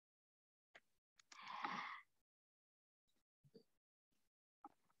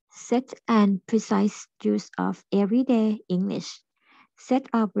Set and precise use of everyday English. Set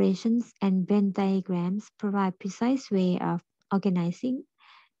operations and Venn diagrams provide precise way of organizing,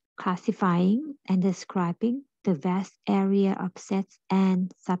 classifying, and describing the vast area of sets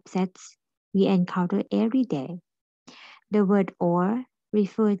and subsets we encounter every day. The word or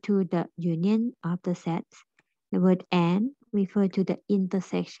refers to the union of the sets. The word and refers to the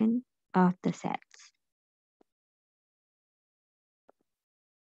intersection of the sets.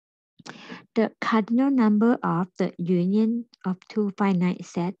 The cardinal number of the union of two finite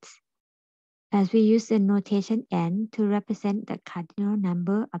sets, as we use the notation n to represent the cardinal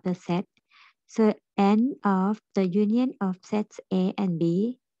number of the set. So n of the union of sets A and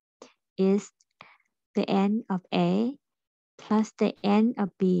B is the n of A plus the n of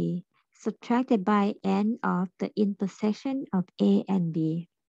B subtracted by n of the intersection of A and B.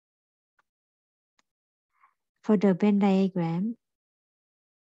 For the Venn diagram,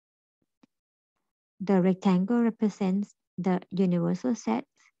 the rectangle represents the universal set.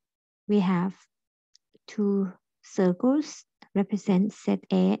 We have two circles represent set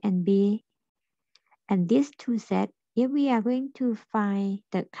A and B. And these two sets, if we are going to find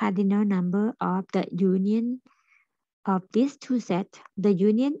the cardinal number of the union of these two sets, the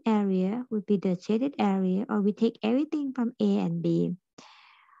union area would be the shaded area, or we take everything from A and B.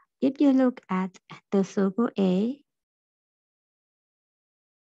 If you look at the circle A,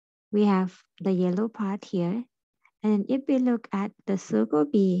 we have the yellow part here. And if we look at the circle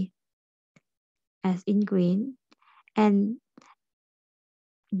B as in green, and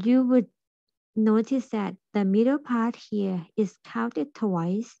you would notice that the middle part here is counted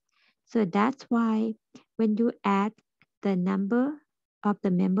twice. So that's why when you add the number of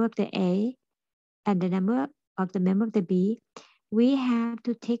the member of the A and the number of the member of the B, we have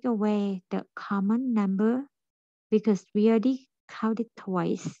to take away the common number because we already counted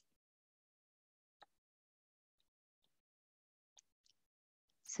twice.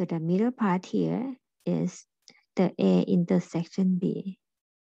 So the middle part here is the A intersection B.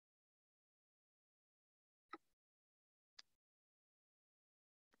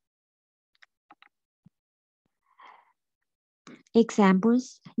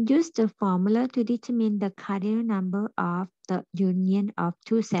 Examples: use the formula to determine the cardinal number of the union of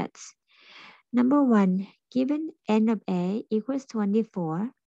two sets. Number one, given n of A equals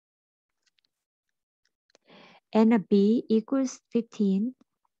 24, n of B equals 15,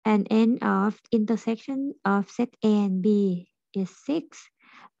 and n of intersection of set A and B is 6.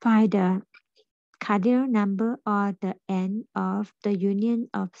 Find the cardinal number or the n of the union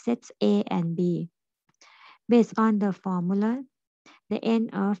of sets A and B. Based on the formula, the n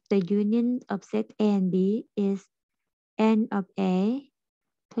of the union of set A and B is n of A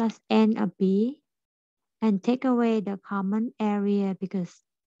plus n of B, and take away the common area because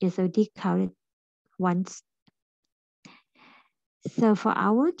it's already counted once. So for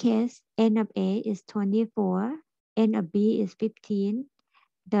our case, n of A is 24, n of B is 15,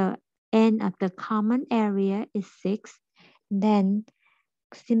 the n of the common area is 6. Then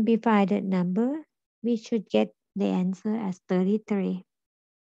simplify the number, we should get the answer as 33.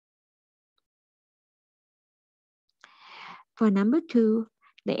 For number 2,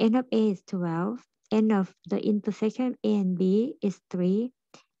 the n of A is 12, n of the intersection A and B is 3,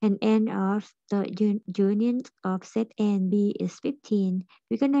 and n of the union of set A and B is 15.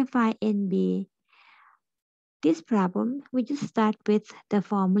 We're going to find NB. This problem, we just start with the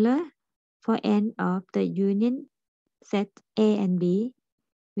formula for n of the union set A and B,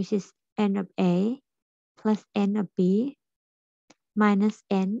 which is n of A plus n of B minus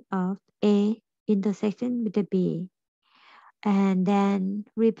n of A intersection with the B. And then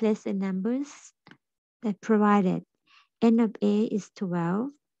replace the numbers that provided. N of A is 12,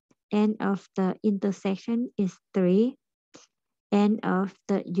 n of the intersection is 3, n of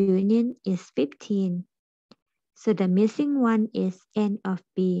the union is 15. So the missing one is n of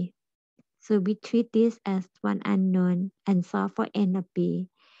B. So we treat this as one unknown and solve for n of B.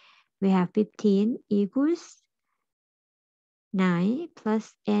 We have 15 equals 9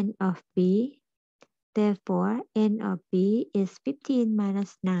 plus n of B. Therefore, n of B is 15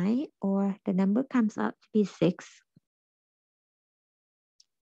 minus 9, or the number comes out to be 6.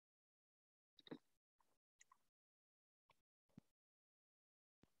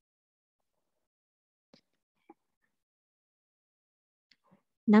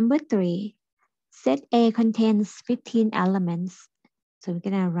 Number 3, set A contains 15 elements. So we're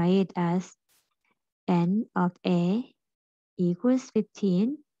going to write it as n of A equals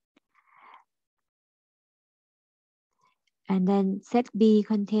 15. And then set B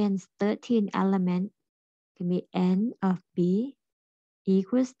contains 13 elements. Can be n of B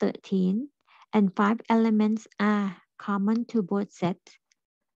equals 13, and 5 elements are common to both sets.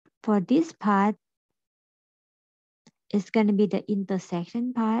 For this part, it's going to be the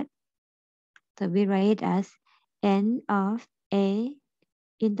intersection part. So we write it as n of A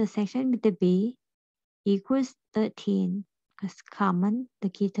intersection with the B equals 13. Because common, the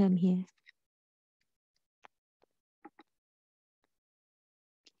key term here.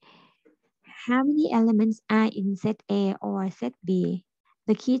 How many elements are in set A or set B?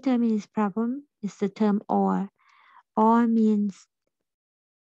 The key term in this problem is the term or. Or means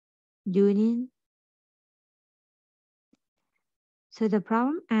union. So the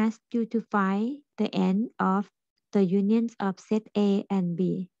problem asks you to find the n of the unions of set A and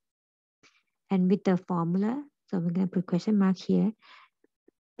B. And with the formula, so we're going to put question mark here.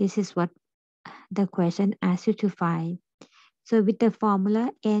 This is what the question asks you to find. So with the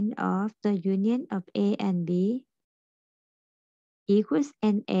formula, n of the union of A and B equals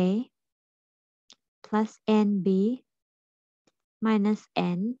NA plus NB minus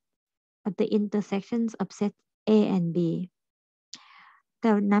n of the intersections of set A and B.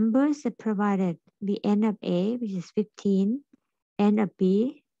 The numbers that provided, the n of A, which is 15, n of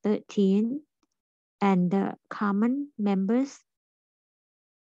B, 13, and the common members,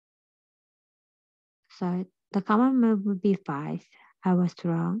 so the common member would be 5. I was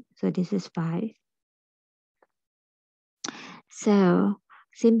wrong, so this is 5. So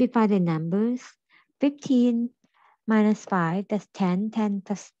simplify the numbers. 15 minus 5, that's 10. 10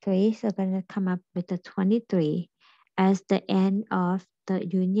 plus 3, so we're going to come up with the 23 as the end of the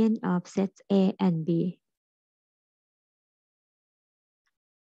union of sets A and B.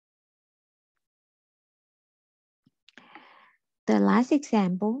 The last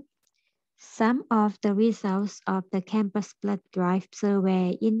example, some of the results of the campus blood drive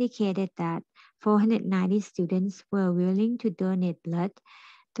survey indicated that 490 students were willing to donate blood,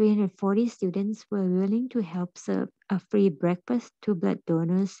 340 students were willing to help serve a free breakfast to blood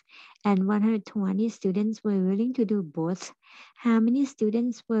donors, and 120 students were willing to do both. How many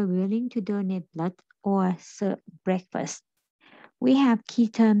students were willing to donate blood or serve breakfast? We have key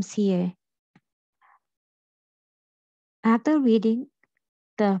terms here. After reading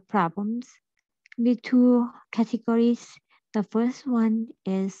the problems, the two categories. The first one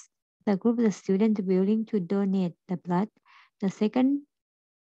is the group of the students willing to donate the blood. The second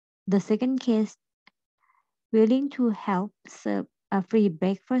case, willing to help serve a free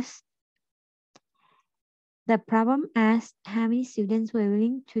breakfast. The problem asked how many students were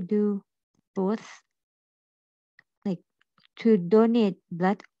willing to do both, like to donate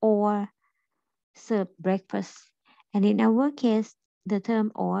blood or serve breakfast. And in our case, the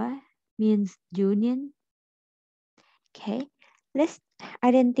term or means union. Okay, let's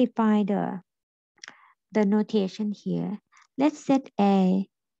identify the notation here. Let set A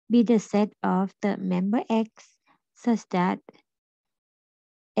be the set of the member X such that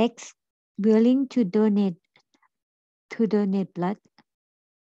X willing to donate blood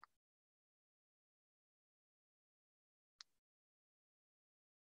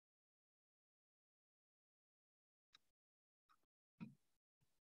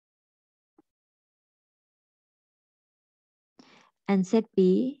and set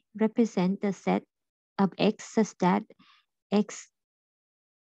B represent the set of X such that X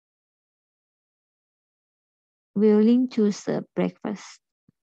willing to serve breakfast.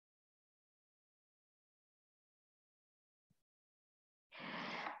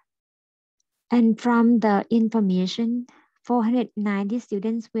 And from the information, 490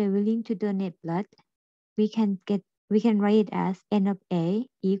 students were willing to donate blood. We can write it as N of A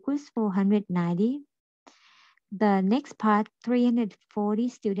equals 490. The next part, 340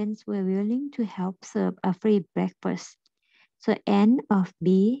 students were willing to help serve a free breakfast. So N of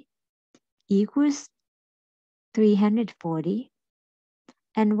B equals 340.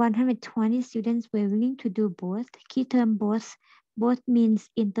 And 120 students were willing to do both. Key term both means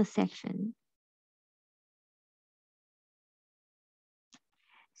intersection.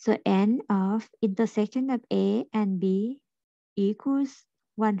 So N of intersection of A and B equals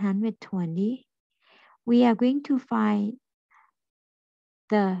 120. We are going to find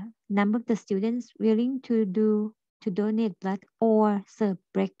the number of the students willing to donate blood or serve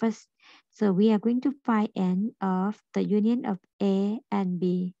breakfast. So we are going to find N of the union of A and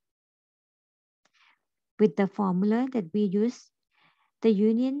B. With the formula that we use, the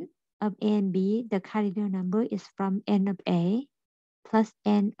union of A and B, the cardinal number is from N of A plus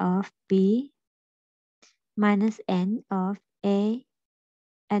N of B minus N of A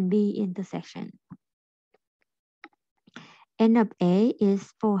and B intersection. N of A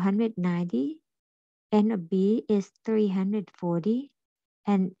is 490, N of B is 340,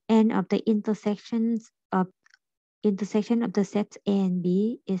 and n of the intersection of the sets A and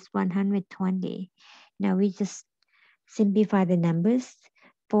B is 120. Now we just simplify the numbers.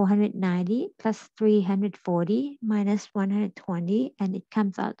 490 plus 340 minus 120, and it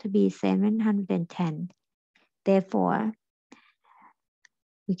comes out to be 710. Therefore,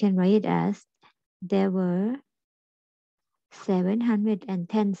 we can write it as there were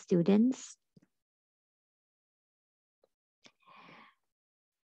 710 students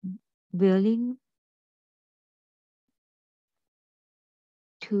willing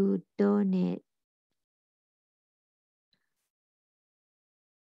to donate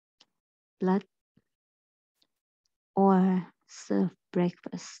blood or serve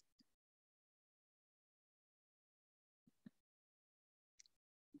breakfast.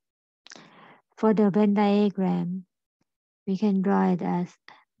 For the Venn diagram, we can draw it as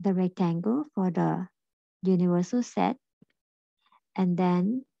the rectangle for the universal set, and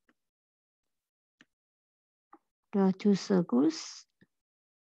then draw two circles,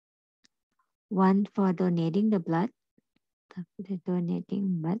 one for donating the blood,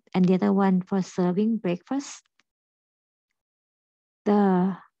 and the other one for serving breakfast.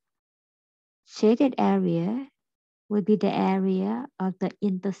 The shaded area would be the area of the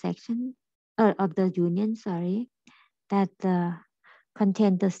intersection, of the union, that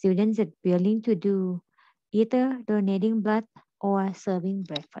contain the students that willing to do either donating blood or serving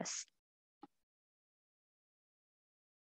breakfast.